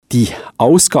Die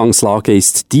Ausgangslage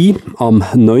ist die: Am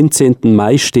 19.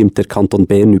 Mai stimmt der Kanton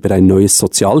Bern über ein neues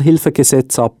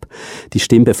Sozialhilfegesetz ab. Die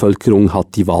Stimmbevölkerung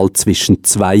hat die Wahl zwischen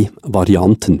zwei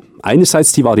Varianten.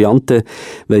 Einerseits die Variante,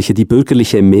 welche die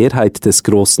bürgerliche Mehrheit des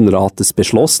Grossen Rates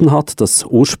beschlossen hat, das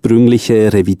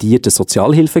ursprüngliche revidierte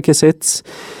Sozialhilfegesetz.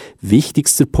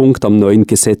 Wichtigster Punkt am neuen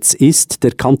Gesetz ist,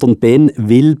 der Kanton Bern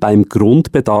will beim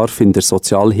Grundbedarf in der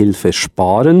Sozialhilfe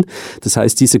sparen. Das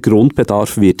heißt, dieser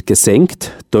Grundbedarf wird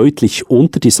gesenkt, deutlich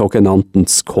unter die sogenannten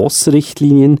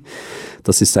SKOS-Richtlinien.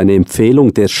 Das ist eine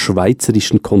Empfehlung der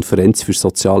Schweizerischen Konferenz für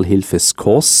Sozialhilfe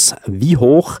SKOS, wie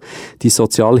hoch die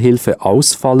Sozialhilfe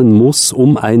ausfallen muss,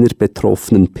 um einer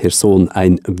betroffenen Person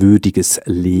ein würdiges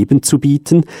Leben zu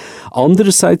bieten.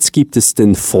 Andererseits gibt es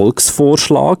den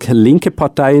Volksvorschlag. Linke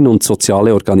Parteien und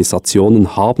soziale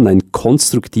Organisationen haben ein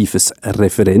konstruktives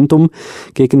Referendum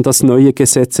gegen das neue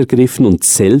Gesetz ergriffen und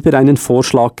selber einen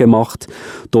Vorschlag gemacht.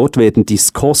 Dort werden die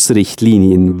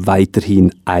SKOS-Richtlinien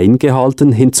weiterhin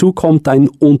eingehalten. Hinzu kommt ein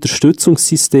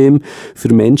Unterstützungssystem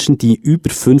für Menschen, die über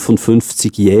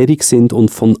 55-jährig sind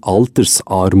und von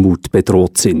Altersarmut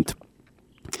bedroht sind.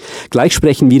 Gleich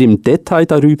sprechen wir im Detail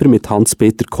darüber mit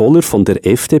Hans-Peter Kohler von der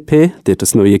FDP, der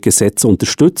das neue Gesetz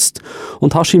unterstützt,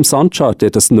 und Hasim Sancar, der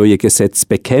das neue Gesetz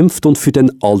bekämpft und für den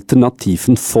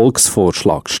alternativen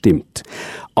Volksvorschlag stimmt.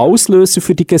 Auslöser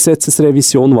für die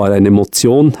Gesetzesrevision war eine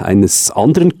Motion eines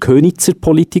anderen Könitzer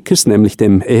Politikers, nämlich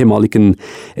dem ehemaligen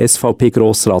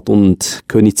SVP-Grossrat und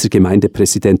Könitzer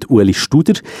Gemeindepräsident Ueli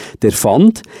Studer. Der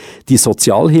fand, die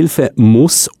Sozialhilfe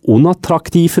muss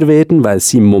unattraktiver werden, weil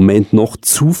sie im Moment noch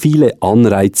zu viele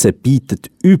Anreize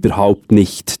bietet, überhaupt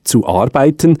nicht zu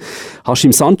arbeiten.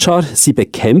 Hasim Sancar, Sie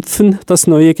bekämpfen das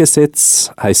neue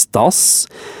Gesetz. Heißt das,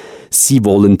 Sie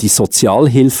wollen die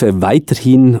Sozialhilfe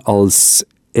weiterhin als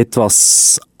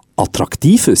etwas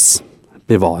Attraktives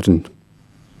bewahren?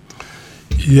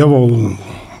 Jawohl,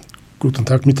 guten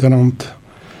Tag miteinander.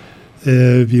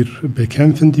 Wir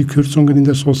bekämpfen die Kürzungen in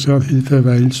der Sozialhilfe,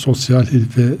 weil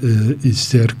Sozialhilfe ist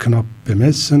sehr knapp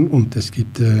bemessen und es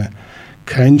gibt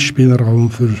keinen Spielraum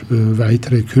für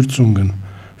weitere Kürzungen.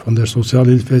 Von der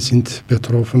Sozialhilfe sind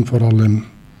betroffen vor allem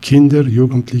Kinder,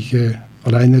 Jugendliche,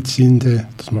 Alleinerziehende,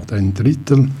 das macht ein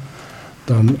Drittel.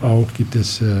 Dann auch gibt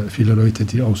es viele Leute,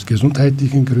 die aus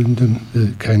gesundheitlichen Gründen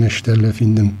keine Stelle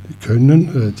finden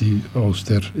können, die aus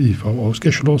der IV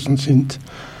ausgeschlossen sind.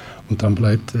 Und dann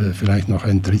bleibt vielleicht noch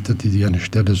ein Drittel, die eine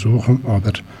Stelle suchen,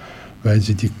 aber weil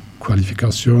sie die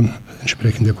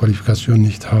entsprechende Qualifikation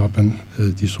nicht haben,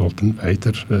 die sollten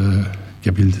weiter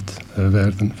gebildet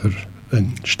werden, für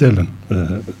Stellen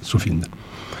zu finden.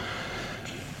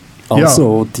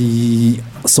 Also die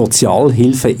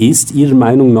Sozialhilfe ist Ihrer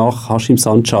Meinung nach, Hasim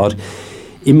Sancar,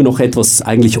 immer noch etwas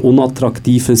eigentlich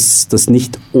Unattraktives, das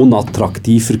nicht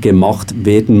unattraktiver gemacht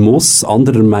werden muss.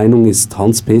 Anderer Meinung ist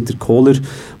Hans-Peter Kohler.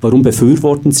 Warum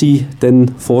befürworten Sie den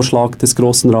Vorschlag des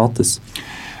Grossen Rates?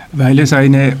 Weil es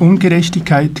eine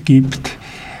Ungerechtigkeit gibt.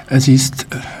 Es ist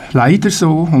leider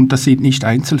so, und das sind nicht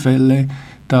Einzelfälle,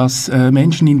 dass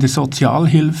Menschen in der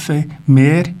Sozialhilfe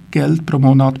mehr Geld pro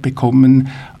Monat bekommen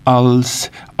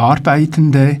als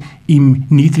Arbeitende im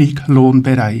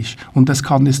Niedriglohnbereich. Und das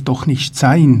kann es doch nicht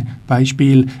sein.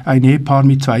 Beispiel, ein Ehepaar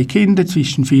mit 2 Kindern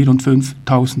zwischen 4.000 und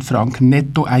 5.000 Franken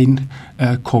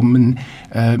Nettoeinkommen.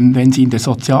 Wenn Sie in der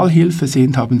Sozialhilfe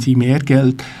sind, haben Sie mehr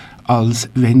Geld, als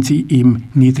wenn Sie im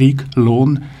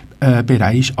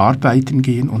Niedriglohnbereich arbeiten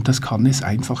gehen. Und das kann es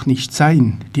einfach nicht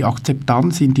sein. Die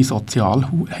Akzeptanz in die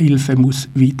Sozialhilfe muss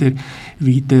wieder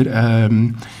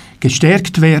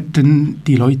gestärkt werden.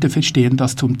 Die Leute verstehen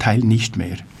das zum Teil nicht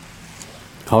mehr.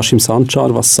 Hasim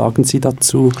Sancar, was sagen Sie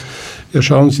dazu? Ja,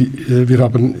 schauen Sie, wir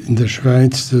haben in der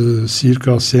Schweiz ca.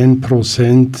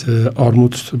 10%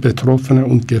 Armutsbetroffene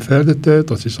und Gefährdete.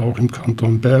 Das ist auch im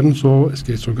Kanton Bern so. Es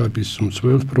geht sogar bis zum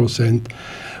 12%.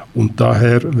 Und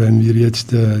daher, wenn wir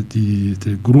jetzt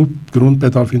den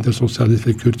Grundbedarf in der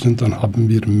Sozialhilfe kürzen, dann haben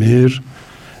wir mehr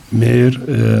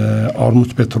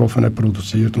Armutsbetroffene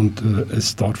produziert und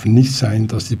es darf nicht sein,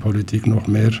 dass die Politik noch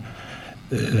mehr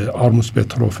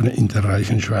Armutsbetroffene in der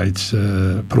reichen Schweiz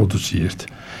produziert.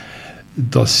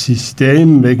 Das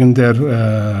System wegen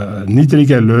der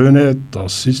niedrigen Löhne,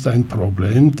 das ist ein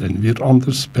Problem, den wir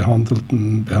anders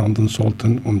behandeln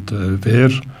sollten und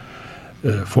wer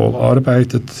voll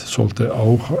arbeitet, sollte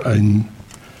auch ein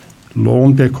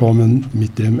Lohn bekommen,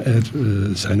 mit dem er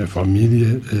seine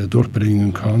Familie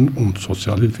durchbringen kann. Und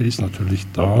Sozialhilfe ist natürlich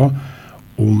da,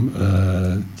 um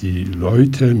die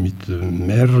Leute mit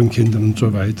mehreren Kindern und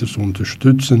so weiter zu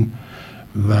unterstützen,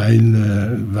 weil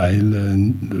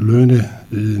Löhne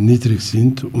niedrig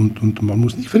sind. Und man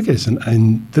muss nicht vergessen,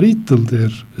 ein Drittel der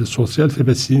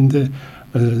Sozialhilfebeziehenden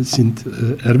sind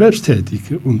erwerbstätig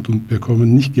und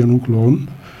bekommen nicht genug Lohn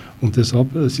und deshalb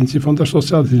sind sie von der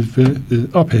Sozialhilfe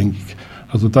abhängig.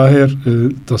 Also daher,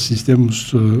 das System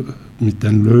muss mit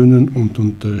den Löhnen und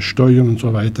Steuern und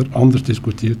so weiter anders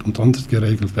diskutiert und anders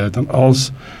geregelt werden,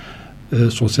 als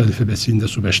Sozialhilfebeziehende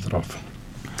zu bestrafen.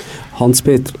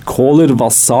 Hans-Peter Kohler,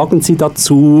 was sagen Sie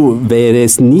dazu? Wäre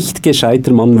es nicht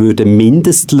gescheiter, man würde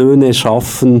Mindestlöhne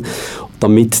schaffen,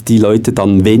 damit die Leute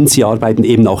dann, wenn sie arbeiten,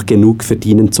 eben auch genug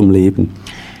verdienen zum Leben?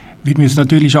 Wir müssen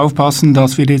natürlich aufpassen,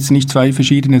 dass wir jetzt nicht zwei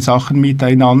verschiedene Sachen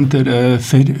miteinander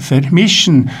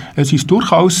vermischen. Es ist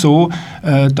durchaus so,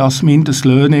 dass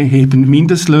Mindestlöhne eben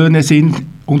Mindestlöhne sind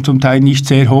und zum Teil nicht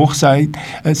sehr hoch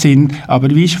sind. Aber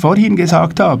wie ich vorhin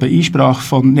gesagt habe, ich sprach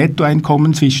von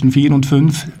Nettoeinkommen zwischen 4.000 und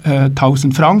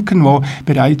 5.000 Franken, wo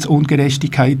bereits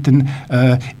Ungerechtigkeiten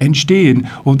entstehen.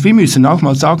 Und wir müssen auch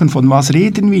mal sagen, von was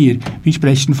reden wir? Wir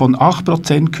sprechen von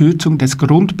 8% Kürzung des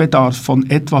Grundbedarfs von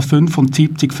etwa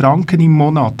 75 Franken im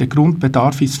Monat. Der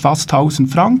Grundbedarf ist fast 1.000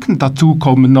 Franken. Dazu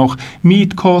kommen noch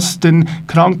Mietkosten,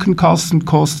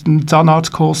 Krankenkassenkosten,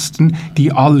 Zahnarztkosten,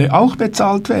 die alle auch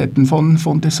bezahlt werden von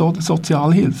der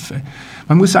Sozialhilfe.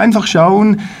 Man muss einfach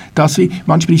schauen, dass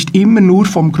man spricht immer nur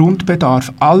vom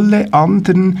Grundbedarf. Alle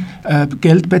anderen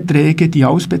Geldbeträge, die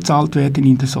ausbezahlt werden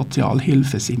in der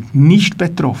Sozialhilfe, sind nicht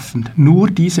betroffen. Nur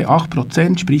diese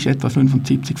 8%, sprich etwa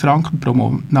 75 Franken pro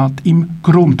Monat im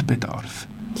Grundbedarf.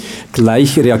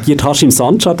 Gleich reagiert Hasim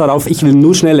Sancar darauf. Ich will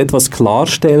nur schnell etwas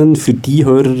klarstellen für die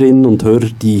Hörerinnen und Hörer,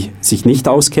 die sich nicht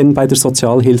auskennen bei der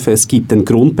Sozialhilfe. Es gibt den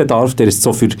Grundbedarf, der ist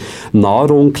so für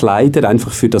Nahrung, Kleider,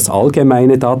 einfach für das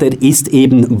Allgemeine da. Der ist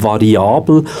eben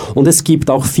variabel und es gibt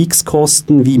auch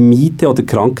Fixkosten wie Miete oder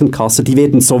Krankenkasse. Die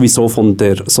werden sowieso von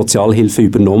der Sozialhilfe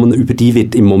übernommen. Über die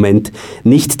wird im Moment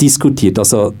nicht diskutiert.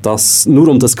 Also das nur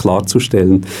um das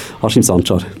klarzustellen. Hasim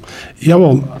Sancar.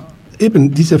 Jawohl.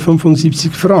 Eben diese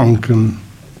 75 Franken,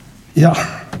 ja,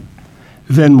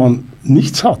 wenn man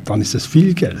nichts hat, dann ist es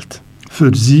viel Geld.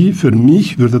 Für Sie, für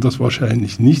mich würde das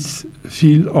wahrscheinlich nicht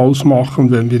viel ausmachen,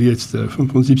 wenn wir jetzt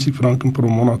 75 Franken pro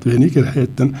Monat weniger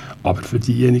hätten. Aber für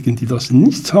diejenigen, die das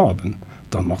nichts haben,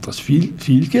 dann macht das viel,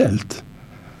 viel Geld.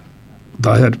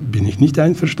 Daher bin ich nicht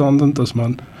einverstanden, dass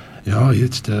man, ja,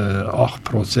 jetzt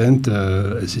 8%,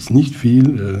 es ist nicht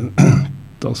viel,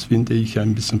 das finde ich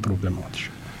ein bisschen problematisch.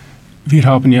 Wir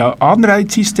haben ja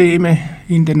Anreizsysteme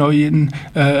in der im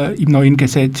neuen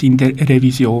Gesetz, in der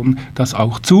Revision, dass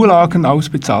auch Zulagen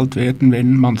ausbezahlt werden,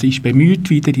 wenn man sich bemüht,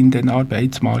 wieder in den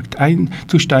Arbeitsmarkt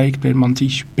einzusteigen, wenn man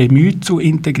sich bemüht zu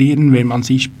integrieren, wenn man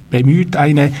sich bemüht,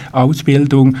 eine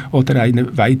Ausbildung oder eine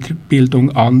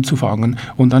Weiterbildung anzufangen.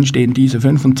 Und dann stehen diese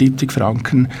 75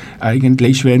 Franken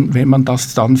eigentlich, wenn man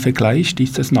das dann vergleicht,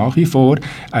 ist es nach wie vor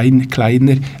ein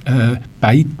kleiner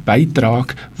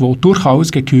Beitrag, wo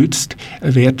durchaus gekürzt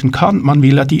werden kann. Man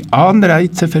will ja die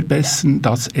Anreize verbessern,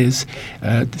 dass es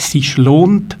sich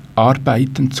lohnt,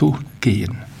 arbeiten zu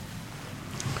gehen.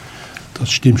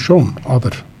 Das stimmt schon, aber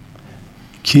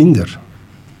Kinder,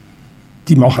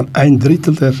 die machen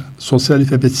 1/3 der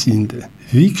Sozialhilfebeziehende.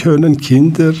 Wie können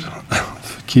Kinder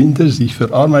sich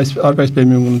für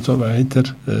Arbeitsbemühungen und so weiter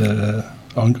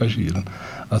engagieren?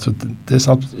 Also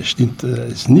deshalb stimmt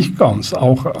es nicht ganz.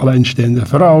 Auch alleinstehende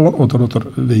Frauen oder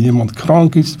wenn jemand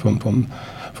krank ist,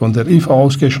 von der IV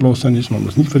ausgeschlossen ist. Man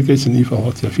muss nicht vergessen, IV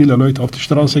hat ja viele Leute auf die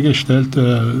Straße gestellt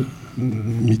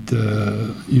mit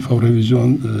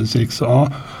IV-Revision 6a.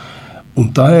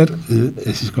 Und daher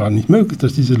es ist gar nicht möglich,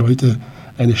 dass diese Leute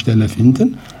eine Stelle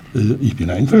finden. Ich bin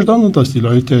einverstanden, dass die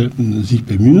Leute sich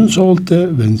bemühen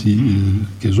sollten, wenn sie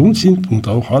gesund sind und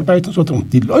auch arbeiten sollten.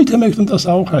 Und die Leute möchten das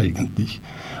auch eigentlich.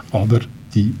 Aber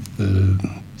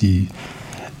die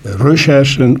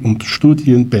Recherchen und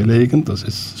Studien belegen, dass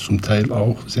es zum Teil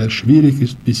auch sehr schwierig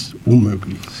ist bis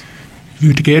unmöglich ist. Ich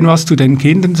würde gerne was zu den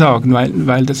Kindern sagen,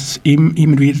 weil das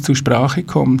immer wieder zur Sprache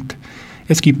kommt.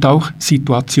 Es gibt auch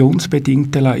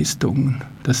situationsbedingte Leistungen.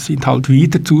 Das sind halt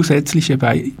wieder zusätzliche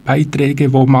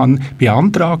Beiträge, wo man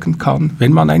beantragen kann,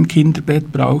 wenn man ein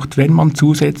Kinderbett braucht, wenn man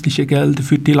zusätzliche Gelder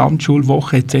für die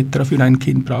Landschulwoche etc. für ein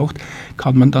Kind braucht,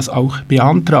 kann man das auch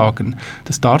beantragen.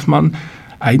 Das darf man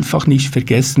einfach nicht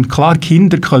vergessen. Klar,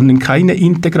 Kinder können keine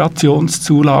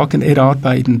Integrationszulagen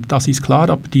erarbeiten, das ist klar,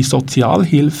 aber die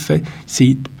Sozialhilfe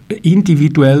sieht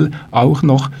individuell auch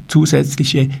noch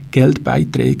zusätzliche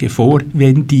Geldbeiträge vor,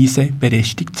 wenn diese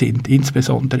berechtigt sind,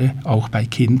 insbesondere auch bei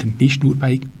Kindern, nicht nur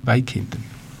bei Kindern.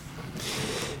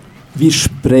 Wir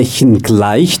sprechen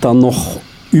gleich dann noch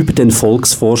über den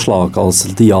Volksvorschlag,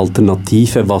 also die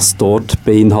Alternative, was dort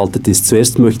beinhaltet ist.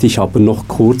 Zuerst möchte ich aber noch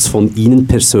kurz von Ihnen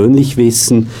persönlich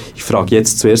wissen. Ich frage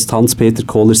jetzt zuerst Hans-Peter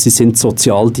Kohler, Sie sind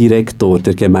Sozialdirektor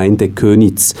der Gemeinde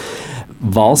Köniz.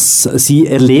 Sie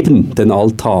erleben den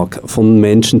Alltag von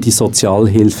Menschen, die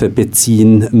Sozialhilfe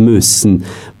beziehen müssen.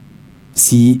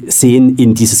 Sie sehen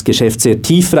in dieses Geschäft sehr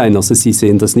tief rein, also Sie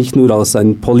sehen das nicht nur als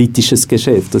ein politisches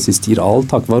Geschäft, das ist Ihr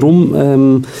Alltag.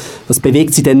 Warum, was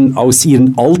bewegt Sie denn aus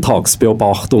Ihren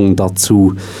Alltagsbeobachtungen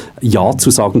dazu, Ja zu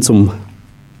sagen zum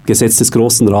Gesetz des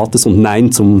Grossen Rates und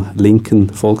Nein zum linken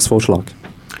Volksvorschlag?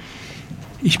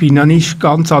 Ich bin ja nicht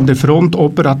ganz an der Front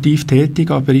operativ tätig,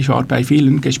 aber ich war bei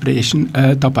vielen Gesprächen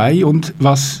dabei und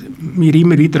was mir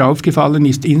immer wieder aufgefallen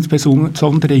ist,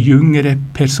 insbesondere jüngere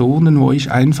Personen, wo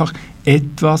ich einfach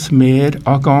etwas mehr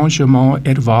Engagement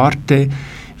erwarte,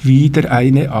 wieder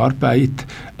eine Arbeit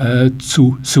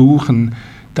zu suchen.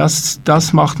 Das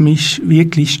macht mich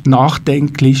wirklich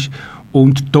nachdenklich.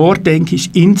 Und dort denke ich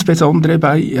insbesondere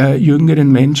bei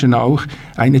jüngeren Menschen auch,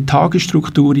 eine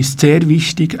Tagesstruktur ist sehr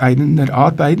wichtig, einer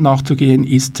Arbeit nachzugehen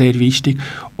ist sehr wichtig.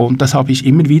 Und das habe ich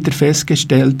immer wieder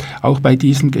festgestellt, auch bei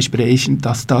diesen Gesprächen,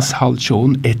 dass das halt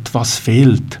schon etwas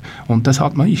fehlt. Und das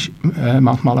hat mich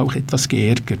manchmal auch etwas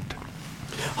geärgert.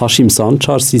 Hasim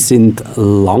Sancar, Sie sind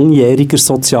langjähriger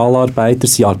Sozialarbeiter.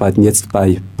 Sie arbeiten jetzt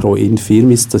bei Pro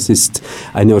Infirmis. Das ist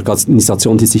eine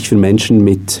Organisation, die sich für Menschen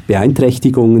mit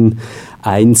Beeinträchtigungen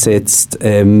einsetzt.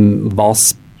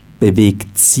 Was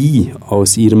bewegt Sie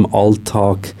aus Ihrem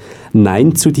Alltag,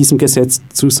 Nein zu diesem Gesetz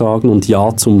zu sagen und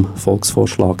Ja zum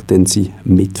Volksvorschlag, den Sie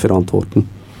mitverantworten?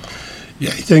 Ja,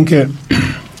 ich denke,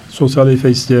 Sozialhilfe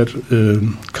ist sehr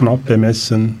knapp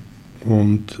bemessen.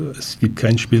 Und es gibt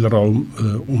keinen Spielraum,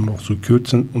 um noch zu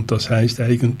kürzen. Und das heißt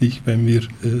eigentlich, wenn wir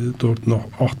dort noch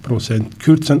 8%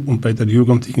 kürzen und bei der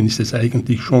Jugendlichen ist es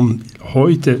eigentlich schon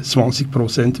heute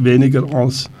 20% weniger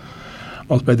als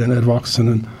bei den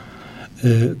Erwachsenen.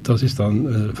 Das ist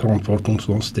dann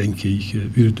verantwortungslos, denke ich.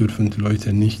 Wir dürfen die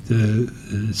Leute nicht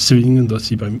zwingen, dass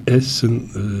sie beim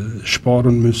Essen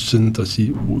sparen müssen, dass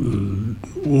sie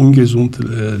ungesund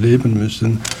leben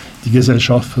müssen. Die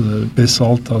Gesellschaft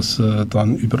bezahlt das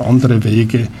dann über andere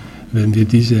Wege, wenn wir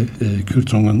diese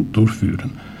Kürzungen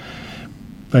durchführen.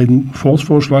 Beim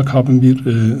Volksvorschlag haben wir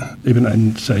eben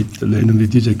eine Seite lehnen wir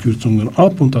diese Kürzungen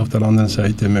ab und auf der anderen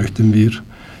Seite möchten wir,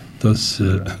 dass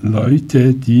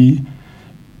Leute, die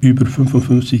über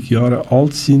 55 Jahre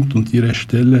alt sind und ihre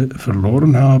Stelle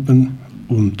verloren haben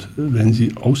und wenn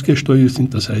sie ausgesteuert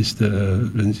sind, das heißt,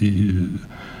 wenn sie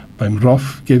beim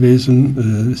RAF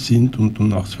gewesen sind und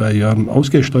nach 2 Jahren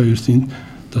ausgesteuert sind,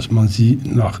 dass man sie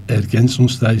nach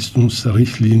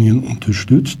Ergänzungsleistungsrichtlinien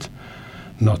unterstützt.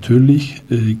 Natürlich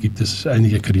gibt es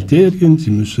einige Kriterien. Sie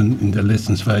müssen in den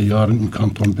letzten 2 Jahren im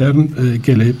Kanton Bern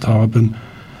gelebt haben.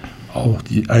 Auch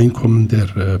die Einkommen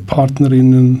der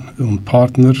Partnerinnen und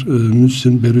Partner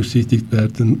müssen berücksichtigt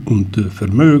werden und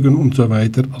Vermögen und so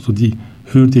weiter. Also die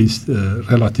Hürde ist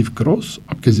relativ groß,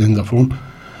 abgesehen davon,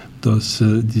 dass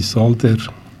die Zahl der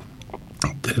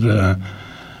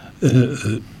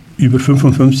über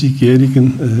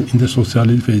 55-Jährigen in der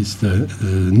Sozialhilfe ist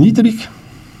niedrig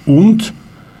und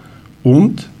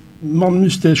man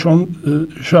müsste schon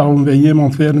schauen, wenn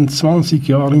jemand während 20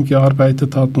 Jahren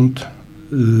gearbeitet hat und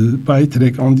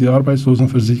Beiträge an die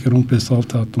Arbeitslosenversicherung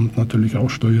bezahlt hat und natürlich auch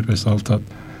Steuer bezahlt hat,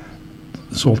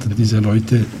 sollten diese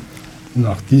Leute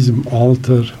nach diesem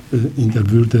Alter in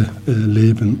der Würde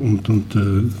leben und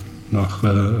nach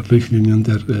Richtlinien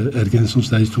der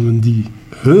Ergänzungsleistungen, die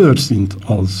höher sind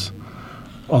als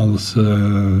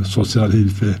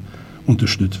Sozialhilfe,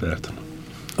 unterstützt werden.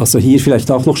 Also hier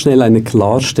vielleicht auch noch schnell eine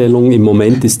Klarstellung. Im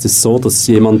Moment ist es so, dass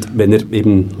jemand, wenn er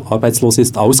eben arbeitslos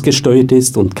ist, ausgesteuert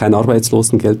ist und kein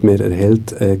Arbeitslosengeld mehr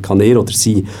erhält, kann er oder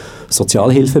sie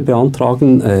Sozialhilfe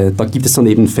beantragen. Da gibt es dann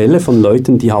eben Fälle von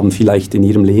Leuten, die haben vielleicht in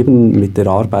ihrem Leben mit der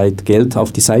Arbeit Geld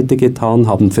auf die Seite getan,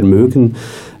 haben Vermögen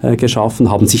geschaffen,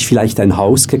 haben sich vielleicht ein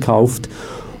Haus gekauft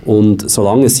und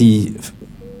solange sie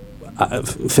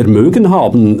Vermögen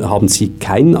haben sie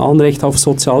kein Anrecht auf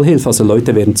Sozialhilfe. Also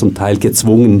Leute werden zum Teil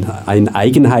gezwungen, ein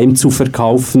Eigenheim zu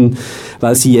verkaufen,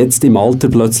 weil sie jetzt im Alter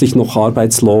plötzlich noch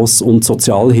arbeitslos und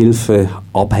Sozialhilfe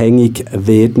abhängig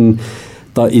werden.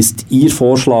 Da ist Ihr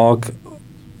Vorschlag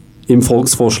im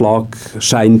Volksvorschlag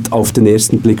scheint auf den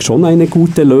ersten Blick schon eine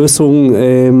gute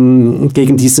Lösung,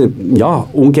 gegen diese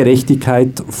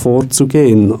Ungerechtigkeit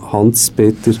vorzugehen.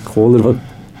 Hans-Peter Kohler.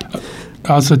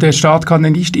 Also der Staat kann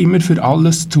ja nicht immer für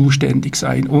alles zuständig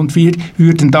sein. Und wir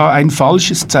würden da ein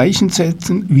falsches Zeichen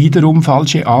setzen, wiederum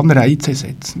falsche Anreize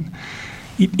setzen.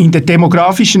 In der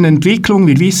demografischen Entwicklung,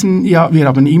 wir wissen ja, wir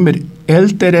haben immer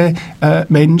ältere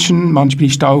Menschen, man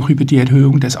spricht auch über die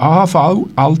Erhöhung des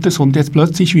AHV-Alters und jetzt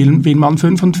plötzlich will man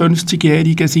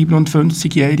 55-Jährige,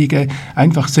 57-Jährige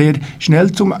einfach sehr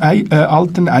schnell zum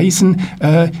alten Eisen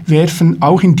werfen,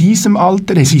 auch in diesem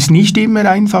Alter. Es ist nicht immer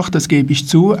einfach, das gebe ich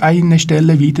zu, eine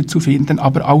Stelle wiederzufinden,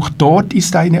 aber auch dort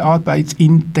ist eine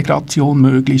Arbeitsintegration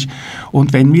möglich.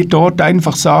 Und wenn wir dort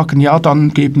einfach sagen, ja,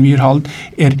 dann geben wir halt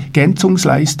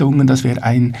Ergänzungsleistungen, das wäre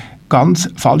ein ganz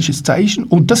falsches Zeichen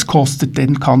und das kostet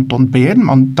den Kanton Bern,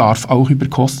 man darf auch über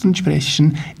Kosten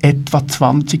sprechen, etwa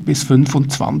 20 bis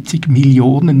 25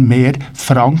 Millionen mehr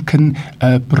Franken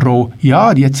pro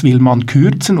Jahr. Jetzt will man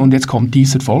kürzen und jetzt kommt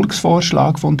dieser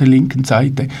Volksvorschlag von der linken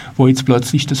Seite, wo jetzt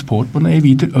plötzlich das Portemonnaie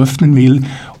wieder öffnen will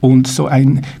und so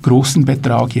einen großen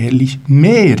Betrag jährlich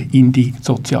mehr in die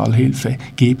Sozialhilfe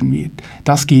geben wird.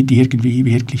 Das geht irgendwie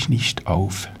wirklich nicht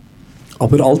auf.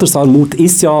 Aber Altersarmut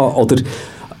ist ja, oder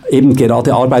eben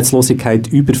gerade Arbeitslosigkeit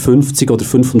über 50 oder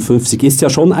 55 ist ja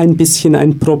schon ein bisschen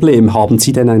ein Problem. Haben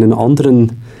Sie denn einen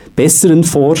anderen, besseren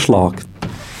Vorschlag?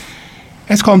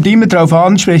 Es kommt immer darauf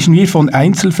an, sprechen wir von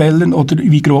Einzelfällen oder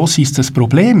wie groß ist das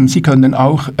Problem. Sie können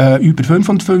auch über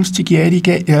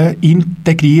 55-Jährige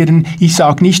integrieren. Ich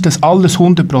sage nicht, dass alles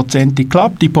 100%ig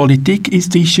klappt. Die Politik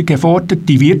ist sicher gefordert,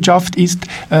 die Wirtschaft ist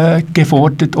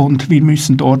gefordert und wir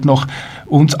müssen dort noch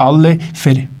uns alle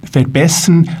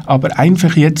verbessern, aber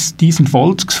einfach jetzt diesen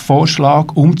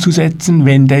Volksvorschlag umzusetzen,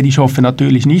 wenn der, ich hoffe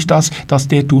natürlich nicht, dass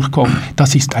der durchkommt,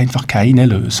 das ist einfach keine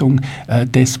Lösung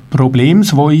des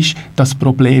Problems, wo ich das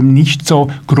Problem nicht so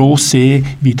groß sehe,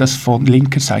 wie das von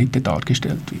linker Seite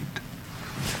dargestellt wird.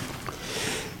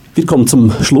 Wir kommen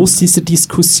zum Schluss dieser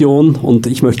Diskussion und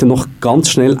ich möchte noch ganz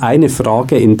schnell eine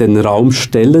Frage in den Raum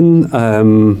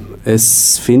stellen.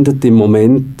 Es findet im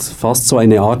Moment fast so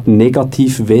eine Art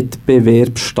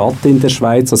Negativwettbewerb statt in der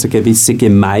Schweiz. Also gewisse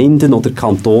Gemeinden oder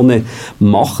Kantone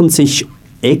machen sich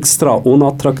extra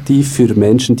unattraktiv für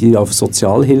Menschen, die auf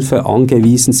Sozialhilfe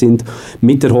angewiesen sind,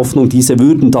 mit der Hoffnung, diese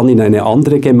würden dann in eine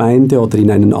andere Gemeinde oder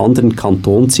in einen anderen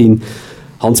Kanton ziehen.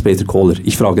 Hans-Peter Kohler,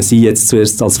 ich frage Sie jetzt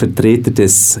zuerst als Vertreter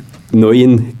des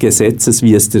neuen Gesetzes,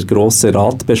 wie es der Grosse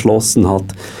Rat beschlossen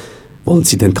hat. Wollen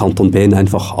Sie den Kanton Bern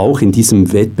einfach auch in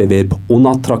diesem Wettbewerb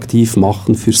unattraktiv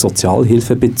machen für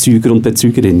Sozialhilfebezüger und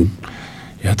Bezügerinnen?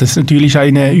 Ja, das ist natürlich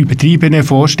eine übertriebene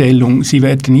Vorstellung. Sie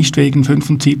werden nicht wegen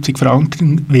 75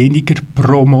 Franken weniger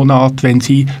pro Monat, wenn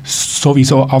Sie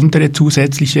sowieso andere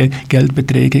zusätzliche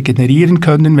Geldbeträge generieren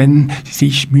können, wenn Sie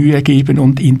sich Mühe geben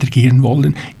und integrieren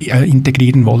wollen,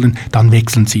 dann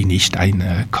wechseln Sie nicht einen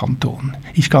Kanton.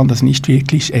 Ich kann das nicht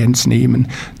wirklich ernst nehmen,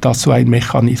 dass so ein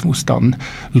Mechanismus dann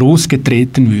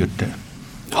losgetreten würde.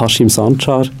 Hasim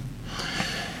Sancar.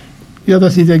 Ja,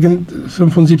 dass Sie wegen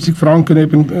 75 Franken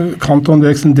eben Kanton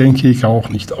wechseln, denke ich auch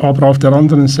nicht. Aber auf der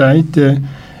anderen Seite,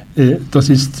 das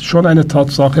ist schon eine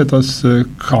Tatsache, dass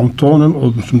Kantonen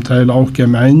oder zum Teil auch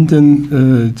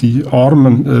Gemeinden die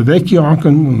Armen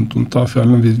wegjagen und da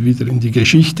fallen wir wieder in die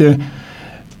Geschichte.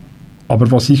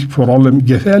 Aber was ich vor allem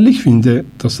gefährlich finde,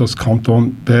 dass das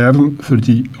Kanton Bern für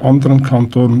die anderen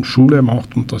Kantonen Schule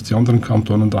macht und dass die anderen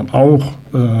Kantonen dann auch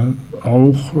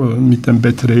mit den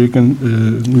Beträgen,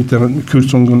 mit den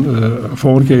Kürzungen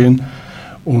vorgehen.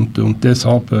 Und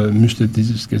deshalb müsste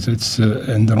dieses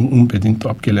Gesetzänderung unbedingt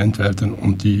abgelehnt werden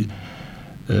und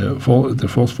der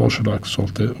Volksvorschlag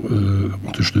sollte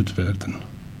unterstützt werden.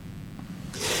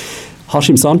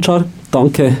 Hasim Sancar,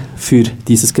 danke für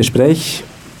dieses Gespräch.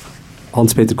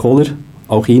 Hans-Peter Kohler,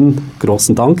 auch Ihnen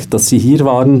großen Dank, dass Sie hier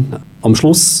waren. Am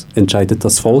Schluss entscheidet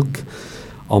das Volk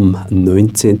am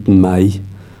 19. Mai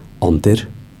an der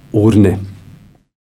Urne.